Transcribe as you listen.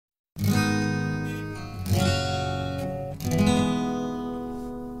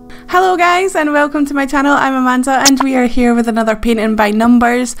Hello guys and welcome to my channel. I'm Amanda and we are here with another painting by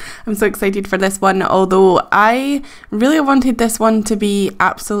numbers. I'm so excited for this one, although I really wanted this one to be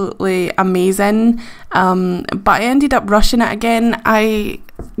absolutely amazing, but I ended up rushing it again.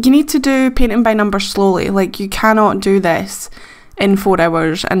 You need to do painting by numbers slowly. Like, you cannot do this in 4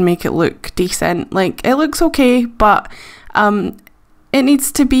 hours and make it look decent. Like, it looks okay, but it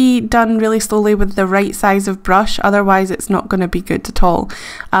needs to be done really slowly with the right size of brush, otherwise it's not going to be good at all.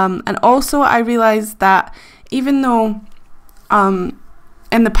 And also I realised that even though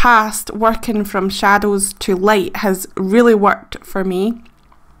in the past working from shadows to light has really worked for me,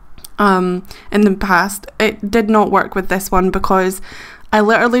 in the past it did not work with this one, because I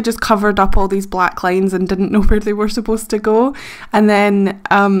literally just covered up all these black lines and didn't know where they were supposed to go. And then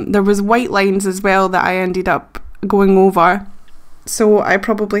there was white lines as well that I ended up going over. So I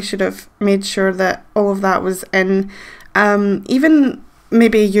probably should have made sure that all of that was in. Even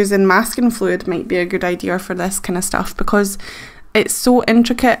maybe using masking fluid might be a good idea for this kind of stuff, because it's so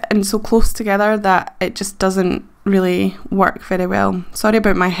intricate and so close together that it just doesn't really work very well. Sorry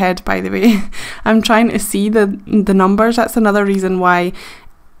about my head, by the way. I'm trying to see the numbers. That's another reason why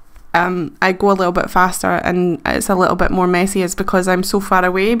I go a little bit faster and it's a little bit more messy, is because I'm so far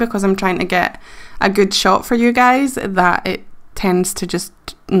away, because I'm trying to get a good shot for you guys, that it tends to just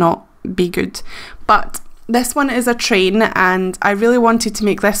not be good. But this one is a train, and I really wanted to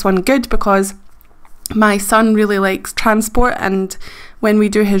make this one good because my son really likes transport, and when we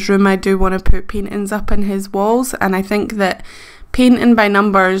do his room I do want to put paintings up in his walls, and I think that painting by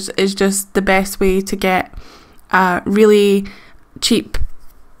numbers is just the best way to get really cheap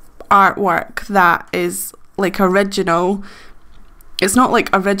artwork that is like original. It's not like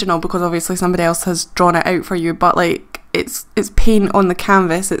original because obviously somebody else has drawn it out for you, but like it's paint on the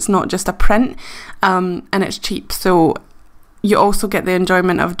canvas. It's not just a print, and it's cheap, so you also get the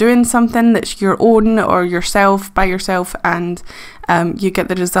enjoyment of doing something that's your own or yourself by yourself, and you get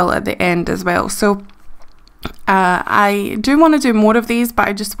the result at the end as well. So I do want to do more of these, but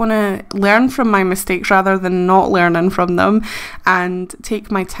I just want to learn from my mistakes rather than not learning from them, and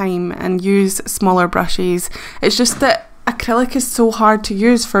take my time and use smaller brushes. It's just that acrylic is so hard to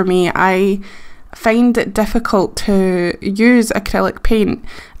use for me. I find it difficult to use acrylic paint,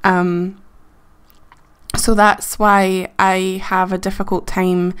 so that's why I have a difficult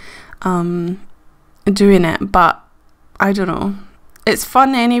time doing it. But I don't know, it's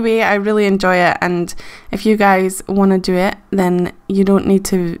fun anyway. I really enjoy it, and if you guys want to do it, then you don't need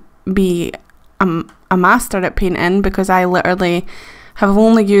to be a master at painting, because I literally have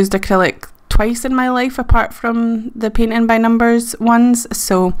only used acrylic twice in my life apart from the painting by numbers ones,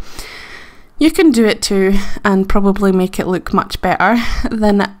 so you can do it too and probably make it look much better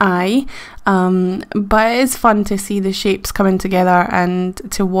than I, but it is fun to see the shapes coming together and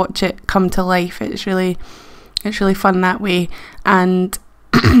to watch it come to life. It's really fun that way, and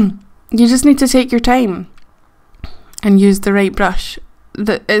you just need to take your time and use the right brush.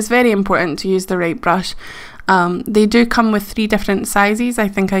 It's very important to use the right brush. They do come with 3 different sizes. I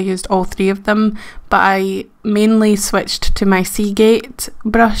think I used all 3 of them, but I mainly switched to my Seagate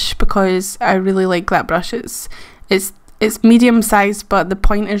brush because I really like that brush. It's medium sized, but the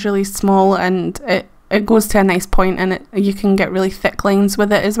point is really small, and it goes to a nice point, and you can get really thick lines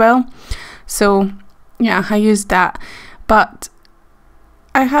with it as well. So yeah, I used that, but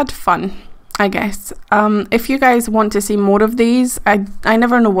I had fun, I guess. If you guys want to see more of these, I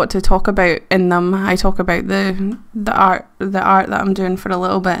never know what to talk about in them. I talk about the art that I'm doing for a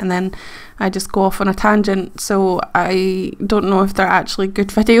little bit, and then I just go off on a tangent, so I don't know if they're actually good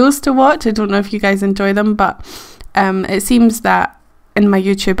videos to watch. I don't know if you guys enjoy them, but it seems that in my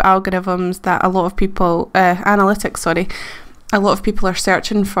YouTube algorithms that a lot of people, analytics, sorry, a lot of people are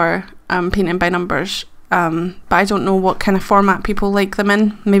searching for painting by numbers. But I don't know what kind of format people like them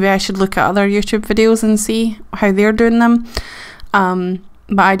in. Maybe I should look at other YouTube videos and see how they're doing them.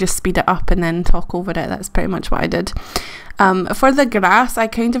 But I just speed it up and then talk over it. That's pretty much what I did. For the grass, I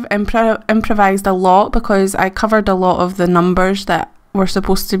kind of improvised a lot, because I covered a lot of the numbers that were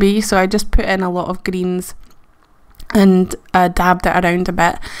supposed to be. So I just put in a lot of greens and dabbed it around a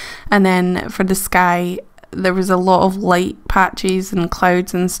bit. And then for the sky, there was a lot of light patches and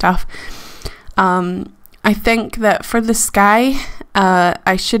clouds and stuff. I think that for the sky,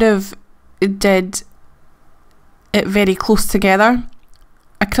 I should have did it very close together.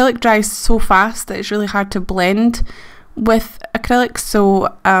 Acrylic dries so fast that it's really hard to blend with acrylic,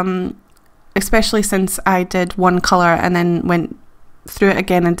 so especially since I did one colour and then went through it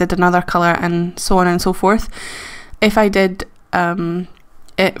again and did another colour and so on and so forth. If I did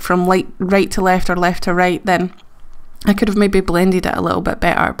it from right to left or left to right, then I could have maybe blended it a little bit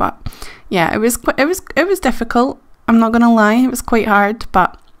better, but yeah, it was difficult. I'm not gonna lie, it was quite hard,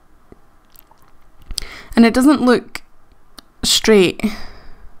 and it doesn't look straight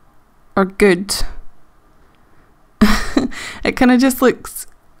or good. It kind of just looks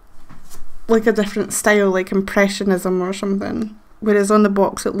like a different style, like impressionism or something. Whereas on the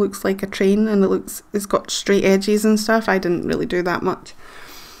box it looks like a train, and it's got straight edges and stuff. I didn't really do that much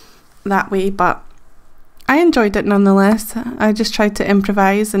that way, but I enjoyed it nonetheless. I just tried to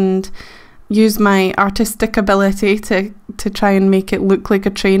improvise and use my artistic ability to try and make it look like a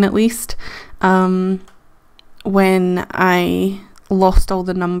train at least. When I lost all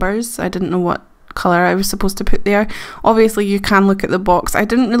the numbers, I didn't know what colour I was supposed to put there. Obviously you can look at the box. I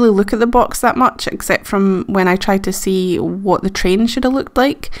didn't really look at the box that much, except from when I tried to see what the train should have looked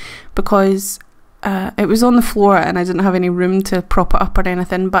like, because it was on the floor and I didn't have any room to prop it up or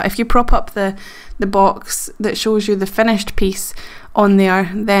anything. But if you prop up the box that shows you the finished piece on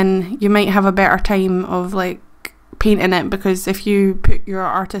there, then you might have a better time of like painting it, because if you put your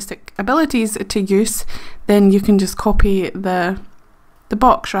artistic abilities to use, then you can just copy the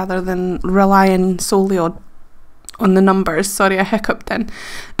box rather than relying solely on the numbers. Sorry, I hiccuped then.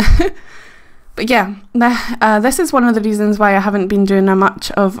 But yeah, this is one of the reasons why I haven't been doing much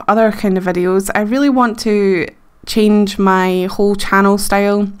of other kind of videos. I really want to change my whole channel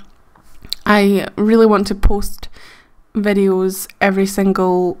style. I really want to post videos every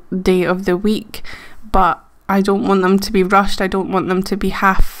single day of the week, but I don't want them to be rushed. I don't want them to be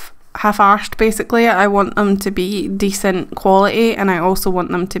half-arsed basically. I want them to be decent quality, and I also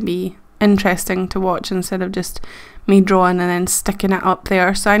want them to be interesting to watch instead of just me drawing and then sticking it up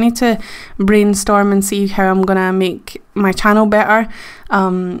there. So I need to brainstorm and see how I'm gonna make my channel better.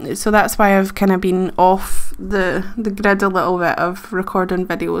 So that's why I've kind of been off the grid a little bit of recording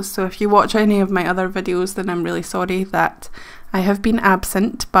videos. So if you watch any of my other videos, then I'm really sorry that I have been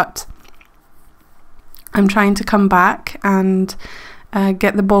absent, but I'm trying to come back and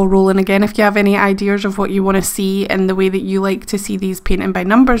get the ball rolling again. If you have any ideas of what you want to see and the way that you like to see these painting by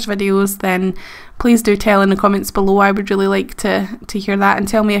numbers videos, then please do tell in the comments below. I would really like to hear that, and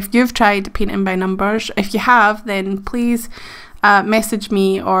tell me if you've tried painting by numbers. If you have, then please message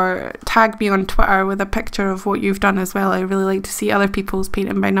me or tag me on Twitter with a picture of what you've done as well. I really like to see other people's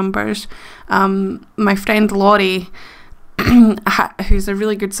painting by numbers. My friend Laurie, who's a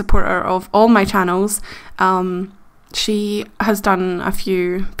really good supporter of all my channels, she has done a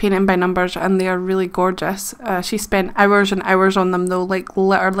few painting by numbers and they are really gorgeous. She spent hours and hours on them though, like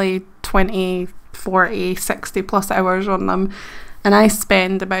literally 20, 40, 60 plus hours on them, and I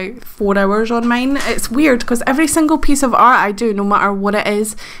spend about 4 hours on mine. It's weird because every single piece of art I do, no matter what it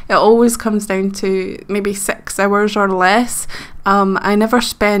is, it always comes down to maybe 6 hours or less. I never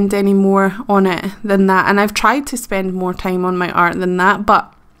spend any more on it than that, and I've tried to spend more time on my art than that,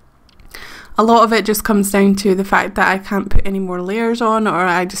 but a lot of it just comes down to the fact that I can't put any more layers on, or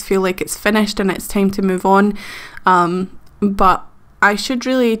I just feel like it's finished and it's time to move on. But I should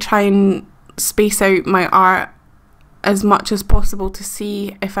really try and space out my art as much as possible to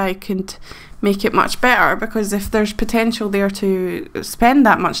see if I could make it much better, because if there's potential there to spend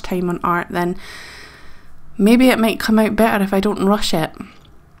that much time on art, then maybe it might come out better if I don't rush it.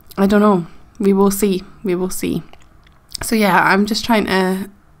 I don't know. We will see. We will see. So yeah, I'm just trying to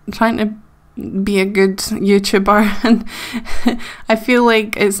be a good YouTuber, and I feel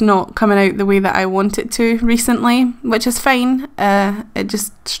like it's not coming out the way that I want it to recently, which is fine.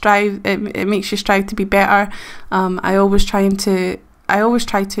 It makes you strive to be better. I always try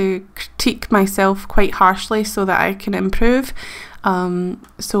to critique myself quite harshly so that I can improve.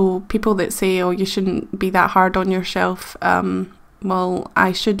 So people that say, oh, you shouldn't be that hard on yourself, well,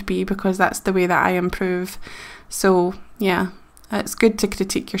 I should be, because that's the way that I improve. So yeah, it's good to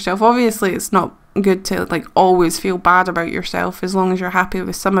critique yourself. Obviously it's not good to like always feel bad about yourself, as long as you're happy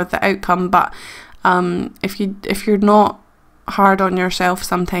with some of the outcome. But if you're not hard on yourself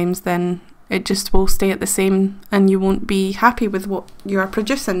sometimes, then it just will stay at the same and you won't be happy with what you are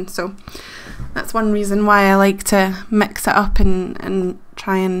producing. So that's one reason why I like to mix it up and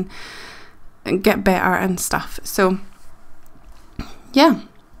try and get better and stuff. So yeah,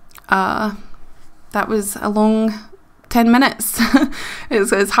 that was a long 10 minutes.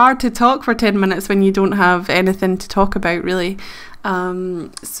 It's hard to talk for 10 minutes when you don't have anything to talk about, really.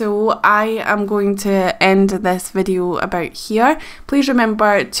 So I am going to end this video about here. Please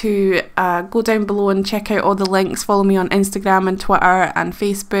remember to go down below and check out all the links. Follow me on Instagram and Twitter and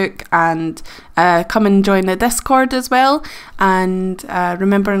Facebook, and come and join the Discord as well. And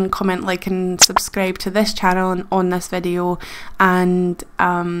remember and comment, like and subscribe to this channel and on this video, and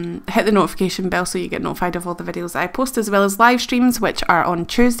hit the notification bell so you get notified of all the videos that I post, as well as live streams which are on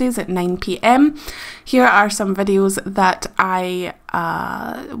Tuesdays at 9 PM. Here are some videos that I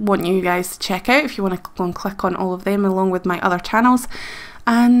want you guys to check out if you want to go and click on all of them along with my other channels,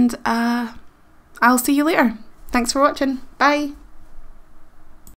 and I'll see you later. Thanks for watching. Bye.